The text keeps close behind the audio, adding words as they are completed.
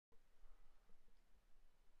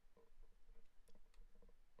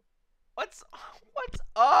What's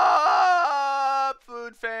up,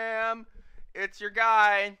 food fam? It's your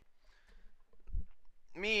guy,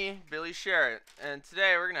 me, Billy Sherritt, and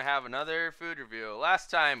today we're gonna have another food review. Last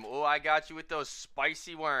time, I got you with those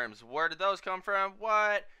spicy worms. Where did those come from?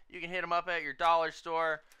 What? You can hit them up at your dollar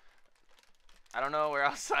store. I don't know where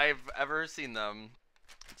else I've ever seen them.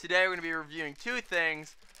 Today we're gonna be reviewing two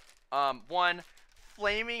things. One,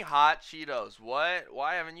 flaming hot Cheetos. What?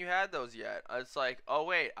 Why haven't you had those yet? It's like, oh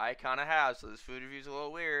wait, I kind of have, so this food review's a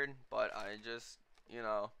little weird, but I just,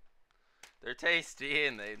 they're tasty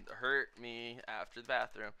and they hurt me after the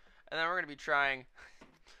bathroom. And then we're gonna be trying,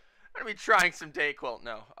 some Dayquil.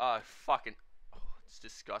 No, it's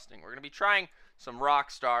disgusting. We're gonna be trying some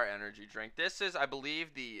Rockstar energy drink. This is, I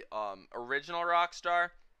believe, the original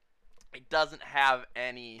Rockstar. It doesn't have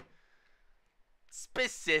any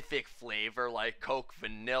specific flavor like Coke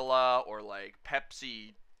vanilla or like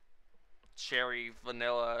Pepsi cherry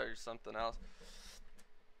vanilla or something else.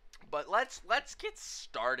 But let's get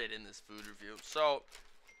started in this food review. So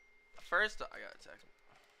first, I gotta text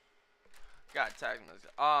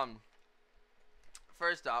him.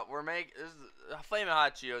 First off, this is Flamin'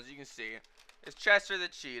 Hot Cheetos. You can see it's Chester the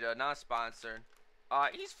Cheetah, not sponsored.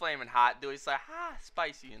 He's flaming hot, dude. He's like,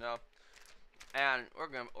 spicy, And we're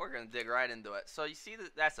gonna dig right into it. So you see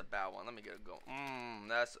that's a bad one. Let me get a go.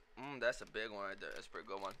 That's a big one right there. That's a pretty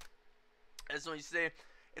good one. And so you see,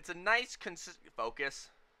 it's a nice consistent focus.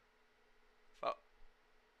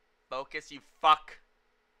 Focus, you fuck.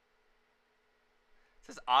 It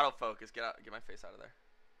says autofocus. Get my face out of there.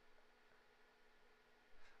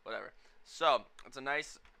 Whatever. So it's a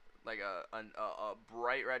nice, like a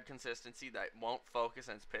bright red consistency that won't focus,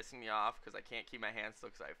 and it's pissing me off because I can't keep my hands still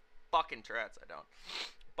because I have fucking Tourette's. I don't.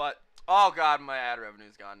 But oh god, my ad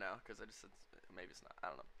revenue's gone now because maybe it's not. I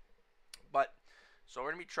don't know. But so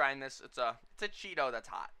we're gonna be trying this. It's a Cheeto that's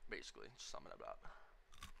hot, basically. Just summing it up.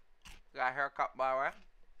 Got a haircut, by the way.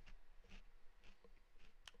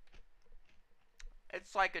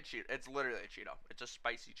 It's like a Cheeto. It's literally a Cheeto. It's a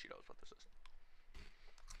spicy Cheeto is what this is.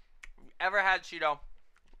 If you ever had Cheeto,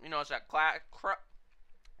 it's that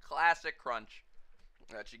classic crunch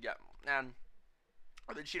that you get. And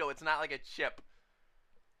the Cheeto, it's not like a chip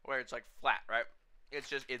where it's like flat, right?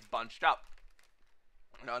 It's bunched up.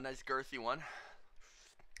 A nice girthy one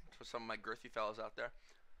for some of my girthy fellows out there.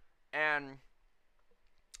 And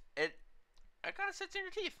it kind of sits in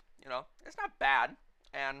your teeth, It's not bad,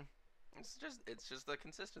 and it's just the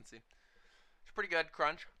consistency. It's pretty good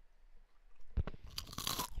crunch. A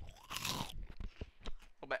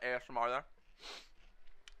little bit ASMR there.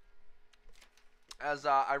 As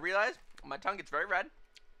I realize, my tongue gets very red.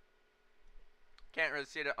 Can't really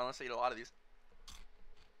see it unless I eat a lot of these.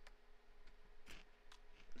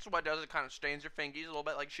 This is what it does. It kind of stains your fingies a little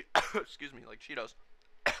bit like excuse me, like Cheetos.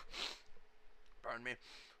 Pardon me.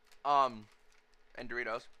 And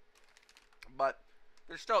Doritos. But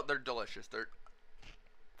they're delicious. They're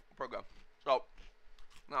pretty good. So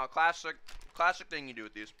now classic thing you do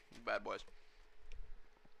with these bad boys.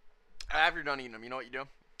 After you're done eating them, you know what you do?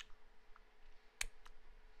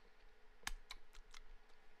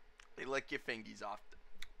 They lick your fingies off.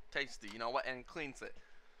 Tasty, you know what? And cleans it.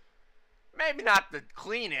 Maybe not the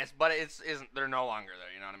cleanest, but they're no longer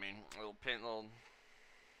there, you know what I mean? Little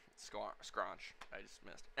scrunch. I just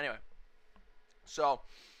missed. Anyway. So,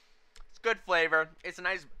 it's good flavor. It's a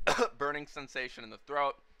nice burning sensation in the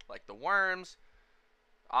throat, like the worms.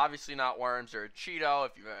 Obviously not worms. They're a Cheeto.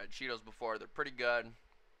 If you've had Cheetos before, they're pretty good.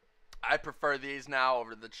 I prefer these now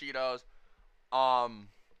over the Cheetos.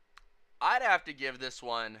 I'd have to give this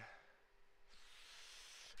one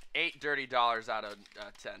 8 dirty dollars out of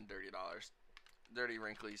 10 dirty dollars. Dirty,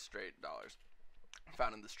 wrinkly, straight dollars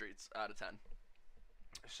found in the streets out of 10.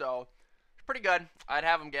 So, it's pretty good. I'd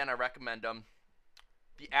have them again. I recommend them.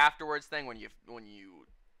 The afterwards thing, when you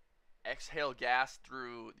exhale gas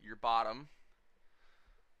through your bottom,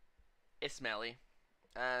 it's smelly.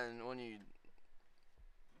 And when you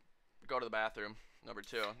go to the bathroom, number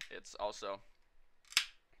 2, it's also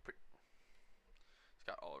it's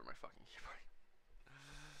got all over my fucking keyboard.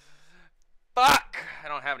 Fuck! I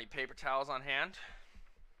don't have any paper towels on hand.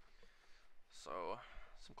 So,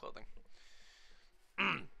 some clothing.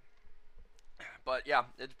 But yeah,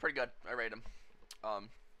 it's pretty good. I rate them. Now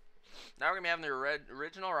we're gonna be having the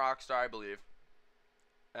original Rockstar, I believe.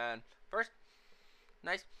 And first,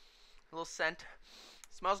 nice little scent.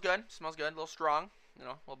 Smells good. Smells good. A little strong. A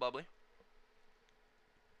little bubbly.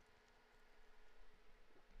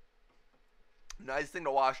 Nice thing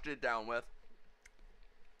to wash it down with.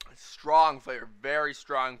 Strong flavor, very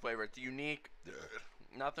strong flavor. It's unique.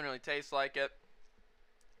 Nothing really tastes like it.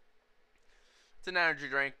 It's an energy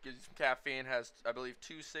drink. It's caffeine. Has, I believe,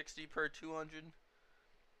 260 per 200.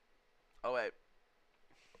 Oh, wait.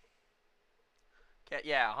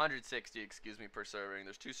 Yeah, 160, excuse me, per serving.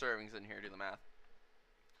 There's 2 servings in here, do the math.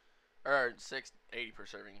 Or 680 per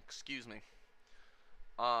serving, excuse me.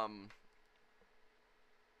 Okay.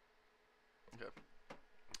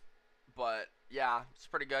 But, yeah, it's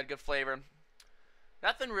pretty good. Good flavor.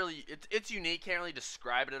 Nothing really, it's unique. Can't really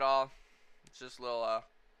describe it at all. It's just a little,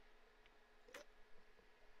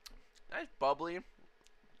 nice bubbly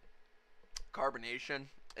carbonation.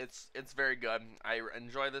 It's very good. I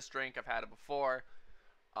enjoy this drink. I've had it before.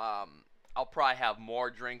 I'll probably have more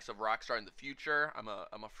drinks of Rockstar in the future. I'm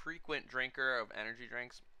a frequent drinker of energy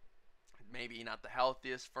drinks. Maybe not the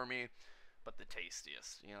healthiest for me, but the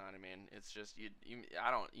tastiest. You know what I mean? It's just you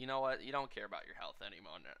know what? You don't care about your health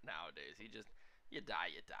anymore nowadays. You die.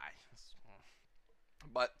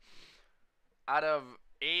 But out of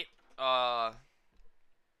 8 out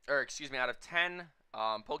of 10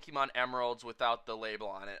 Pokemon Emeralds without the label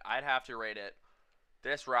on it, I'd have to rate it,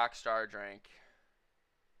 this Rockstar drink,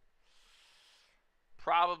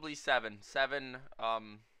 probably 7. 7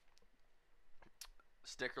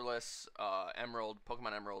 stickerless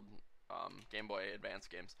Pokemon Emerald Game Boy Advance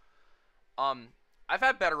games. I've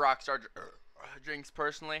had better Rockstar drinks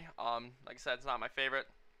personally. Like I said, it's not my favorite.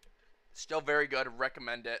 Still very good.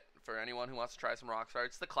 Recommend it for anyone who wants to try some Rockstar.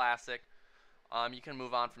 It's the classic. You can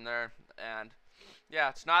move on from there. And yeah,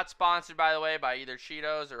 it's not sponsored, by the way, by either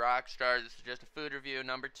Cheetohs or Rockstar. This is just a food review,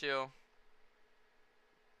 number 2.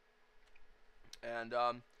 And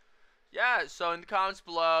yeah, so in the comments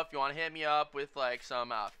below, if you want to hit me up with like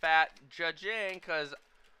some fat judging, because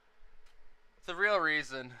the real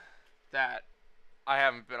reason that I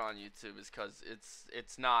haven't been on YouTube is because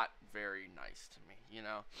it's not very nice to me, you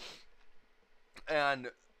know.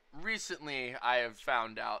 And recently, I have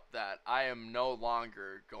found out that I am no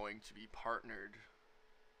longer going to be partnered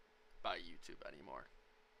by YouTube anymore.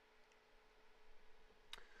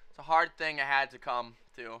 It's a hard thing I had to come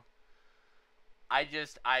to.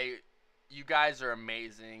 You guys are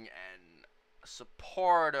amazing and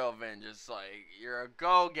supportive and just like, you're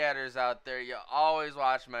go-getters out there. You always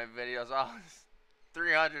watch my videos. All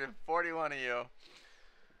 341 of you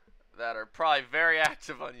that are probably very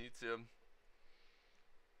active on YouTube.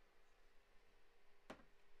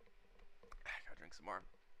 I gotta drink some more.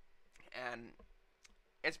 And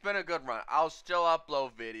it's been a good run. I'll still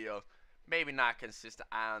upload videos. Maybe not consistent.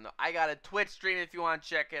 I don't know. I got a Twitch stream if you want to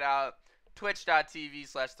check it out.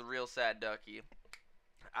 Twitch.tv/TheRealSadDucky.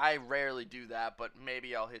 I rarely do that, but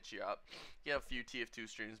maybe I'll hit you up. Get a few TF2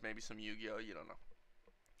 streams, maybe some Yu-Gi-Oh! You don't know.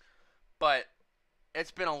 But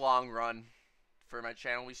it's been a long run for my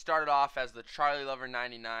channel. We started off as the Charlie Lover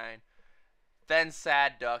 99, then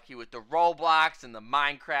Sad Ducky with the Roblox and the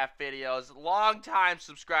Minecraft videos. Long-time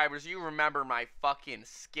subscribers, you remember my fucking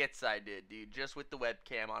skits I did, dude, just with the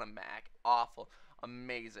webcam on a Mac. Awful.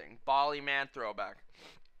 Amazing. Bally Man throwback.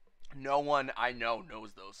 No one I know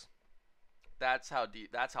knows those. That's how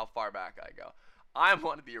deep, that's how far back I go. I'm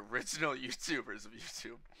one of the original YouTubers of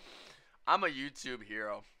YouTube. I'm a YouTube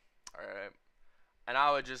hero. Alright. And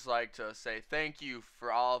I would just like to say thank you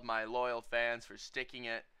for all of my loyal fans for sticking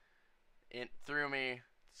it through me,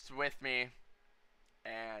 with me,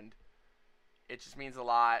 and it just means a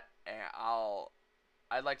lot. And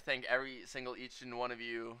I'd like to thank every single each and one of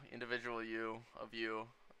you, individual you,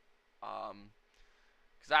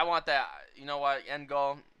 because I want that, you know what, end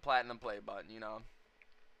goal, platinum play button, you know.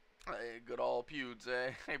 Hey, good old Pewds,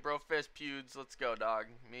 eh? Hey, bro, fist Pewds, let's go, dog.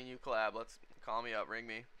 Me and you collab, let's call me up, ring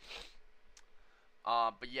me.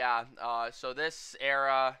 But yeah, so this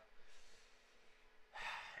era,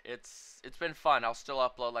 it's been fun. I'll still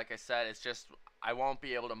upload, like I said. It's just I won't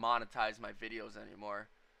be able to monetize my videos anymore,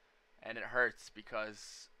 and it hurts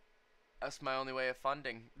because that's my only way of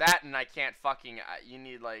funding. That, and I can't fucking, you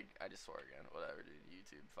need, like, I just swore again, whatever, dude,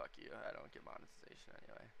 YouTube, fuck you, I don't get monetization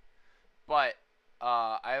anyway. But,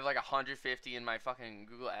 I have like 150 in my fucking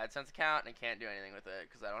Google AdSense account, and I can't do anything with it,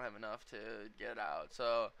 because I don't have enough to get it out.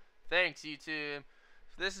 So, thanks, YouTube.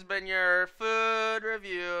 This has been your food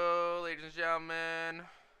review, ladies and gentlemen.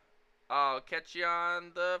 I'll catch you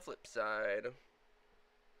on the flip side.